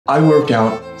I work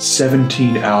out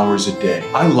 17 hours a day.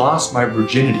 I lost my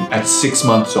virginity at 6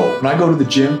 months old. When I go to the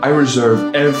gym, I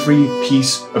reserve every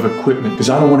piece of equipment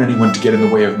because I don't want anyone to get in the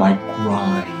way of my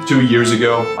grind. 2 years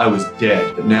ago, I was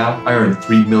dead, but now I earn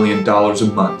 $3 million a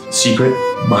month. Secret?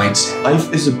 Mindset.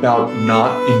 Life is about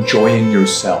not enjoying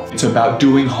yourself. It's about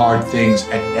doing hard things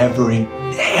and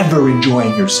never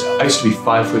enjoying yourself. I used to be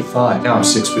 5'5", now I'm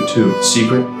 6'2".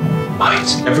 Secret?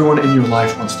 Mindset. Everyone in your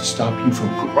life wants to stop you from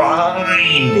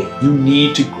grinding. You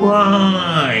need to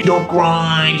grind. You don't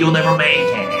grind, you'll never make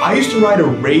it. I used to ride a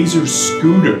Razor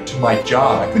scooter to my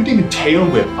job. I couldn't even tail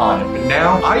whip on it, but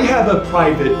now I have a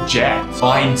private jet.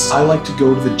 Mindset. I like to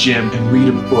go to the gym and read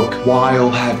a book while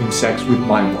having sex with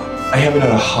my wife. I haven't had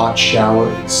a hot shower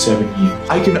in 7 years.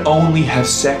 I can only have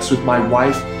sex with my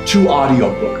wife 2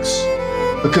 audiobooks.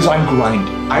 Because I'm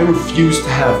grinding. I refuse to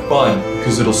have fun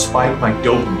because it'll spike my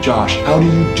dopamine. Josh, how do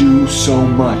you do so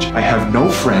much? I have no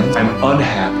friends, I'm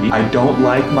unhappy, I don't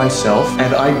like myself,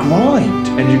 and I grind.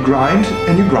 And you grind,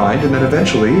 and you grind, and then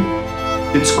eventually,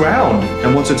 it's ground.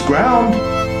 And once it's ground,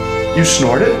 you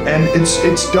snort it, and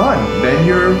it's done. Then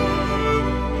you're...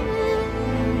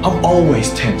 I'm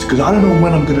always tense because I don't know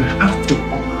when I'm gonna have to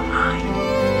grind.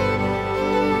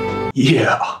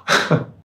 Yeah.